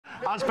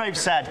As Babe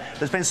said,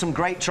 there's been some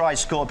great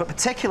tries scored, but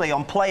particularly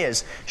on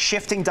players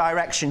shifting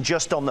direction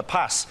just on the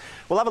pass.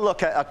 We'll have a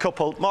look at a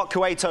couple. Mark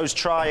Cueto's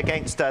try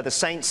against the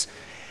Saints.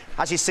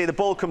 As you see, the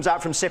ball comes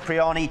out from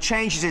Cipriani,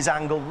 changes his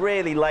angle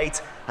really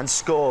late and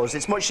scores.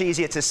 It's much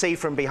easier to see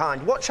from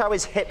behind. Watch how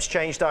his hips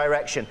change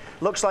direction.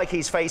 Looks like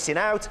he's facing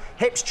out,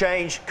 hips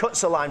change,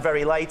 cuts the line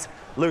very late.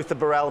 Luther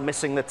Burrell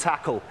missing the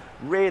tackle.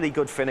 Really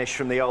good finish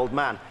from the old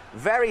man.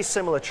 Very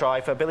similar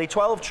try for Billy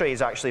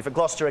Twelvetrees, actually, for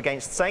Gloucester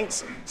against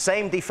Saints.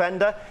 Same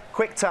defender,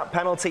 quick tap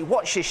penalty.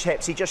 Watch his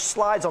hips, he just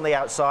slides on the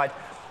outside.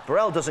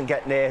 Burrell doesn't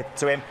get near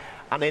to him,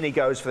 and in he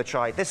goes for the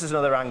try. This is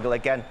another angle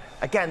again.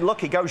 Again,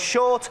 look, he goes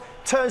short,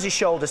 turns his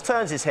shoulders,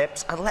 turns his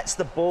hips, and lets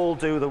the ball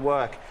do the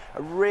work.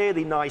 A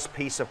really nice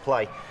piece of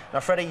play. Now,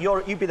 Freddie,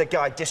 you'd be the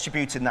guy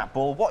distributing that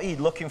ball. What are you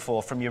looking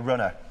for from your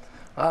runner?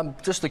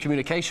 Just the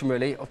communication,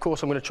 really. Of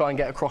course, I'm going to try and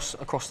get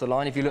across the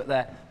line. If you look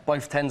there,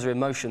 both 10s are in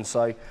motion,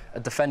 so a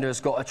defender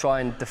has got to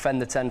try and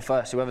defend the 10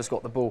 first, whoever's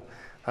got the ball.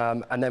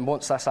 And then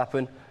once that's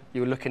happened,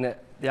 you're looking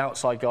at the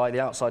outside guy,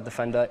 the outside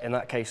defender, in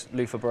that case,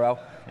 Luther Burrell,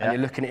 and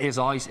you're looking at his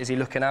eyes. Is he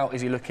looking out?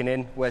 Is he looking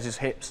in? Where's his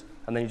hips?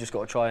 And then you just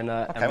got to try and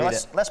read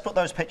it. Let's put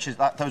those pictures,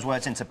 those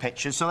words into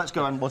pictures. So let's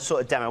go and we'll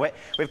sort of demo it.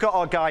 We've got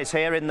our guys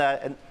here in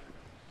the...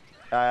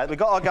 we've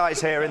got our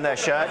guys here in their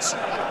shirts.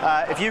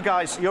 If you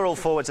guys, you're all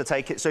forward to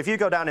take it. So if you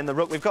go down in the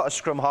ruck, we've got a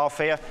scrum half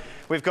here.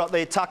 We've got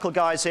the tackle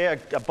guys here,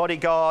 a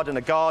bodyguard and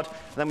a guard.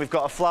 And then we've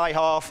got a fly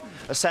half,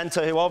 a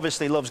centre who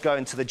obviously loves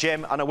going to the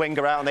gym, and a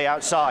winger out on the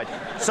outside.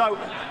 So,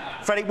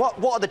 Freddie,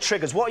 what are the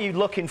triggers? What are you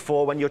looking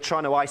for when you're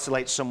trying to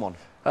isolate someone?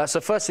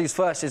 So first things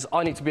first is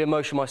I need to be in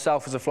motion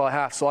myself as a fly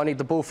half. So I need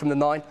the ball from the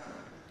 9.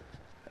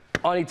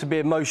 I need to be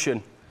in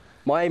motion.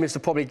 My aim is to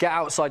probably get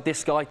outside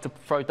this guy to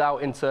throw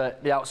out into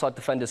the outside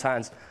defender's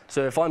hands.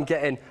 So if I'm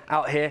getting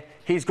out here,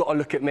 he's got to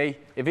look at me.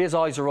 If his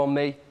eyes are on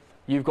me,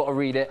 you've got to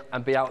read it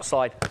and be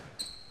outside.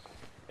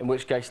 In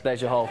which case,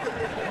 there's your hole.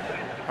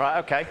 Right,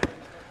 OK.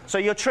 So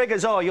your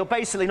triggers are, you're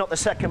basically not the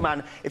second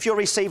man. If you're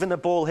receiving the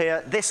ball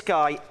here, this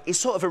guy is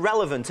sort of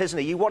irrelevant, isn't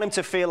he? You want him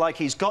to feel like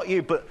he's got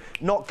you, but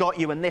not got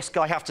you, and this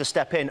guy have to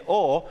step in.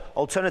 Or,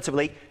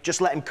 alternatively,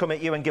 just let him come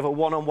at you and give a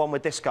one-on-one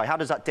with this guy. How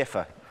does that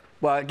differ?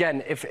 Well,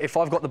 again, if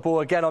I've got the ball,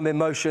 again, I'm in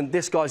motion,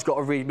 this guy's got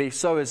to read me,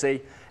 so is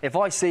he. If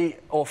I see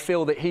or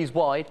feel that he's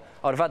wide,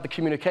 I'd have had the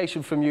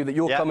communication from you that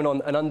you're coming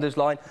on an unders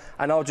line,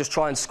 and I'll just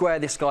try and square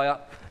this guy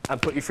up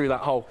and put you through that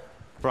hole.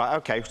 Right,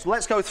 OK, so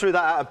let's go through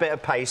that at a bit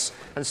of pace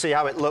and see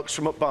how it looks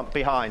from up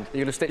behind.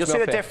 You'll see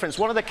the difference.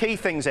 One of the key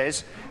things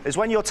is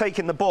when you're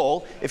taking the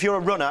ball, if you're a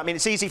runner, I mean,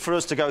 it's easy for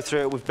us to go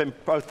through it. We've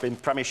both been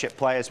Premiership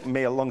players,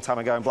 me a long time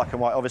ago in black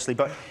and white, obviously,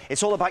 but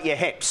it's all about your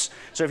hips.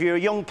 So if you're a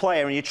young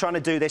player and you're trying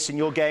to do this in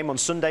your game on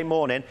Sunday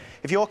morning,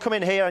 if you're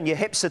coming here and your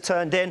hips are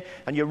turned in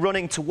and you're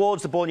running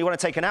towards the ball and you want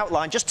to take an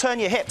outline, just turn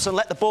your hips and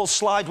let the ball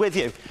slide with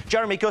you.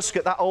 Jeremy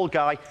Guscott, that old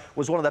guy,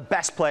 was one of the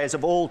best players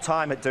of all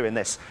time at doing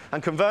this.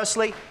 And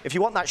conversely, if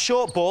you want that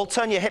short ball,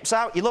 turn your hips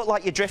out, you look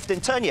like you're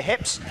drifting, turn your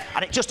hips,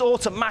 and it just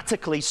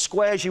automatically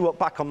squares you up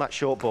back on that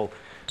short ball.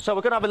 So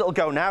we're going to have a little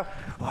go now.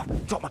 Oh,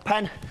 drop my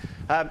pen.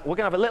 We're going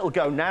to have a little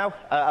go now,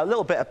 a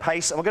little bit of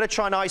pace, and we're going to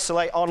try and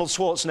isolate Arnold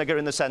Schwarzenegger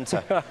in the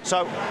centre.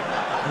 So...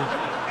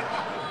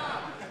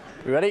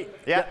 You ready?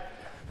 Yeah.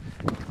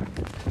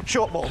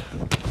 Short ball.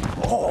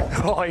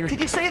 Oh,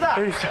 did you see that?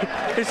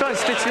 He's trying to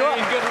stitch you up.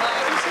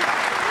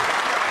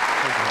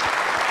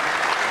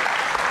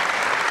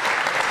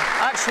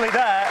 Actually,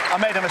 there, I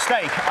made a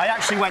mistake. I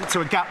actually went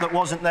to a gap that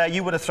wasn't there.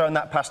 You would have thrown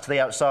that pass to the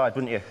outside,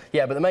 wouldn't you?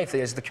 Yeah, but the main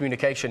thing is the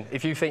communication.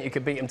 If you think you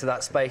could beat him to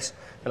that space,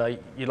 you know,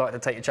 you'd like to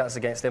take your chance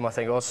against him, I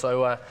think it was.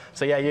 So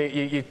yeah,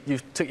 you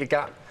took your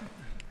gap,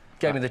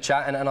 gave me the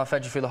chat, and I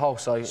fed you through the hole.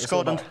 So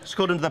scored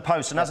under the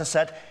post, and as I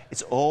said,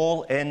 it's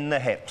all in the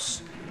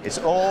hips. It's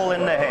all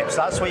in the hips.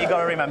 That's what you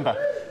got to remember.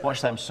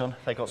 Watch them, son.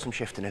 They got some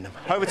shifting in them.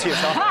 Over to you,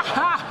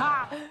 son.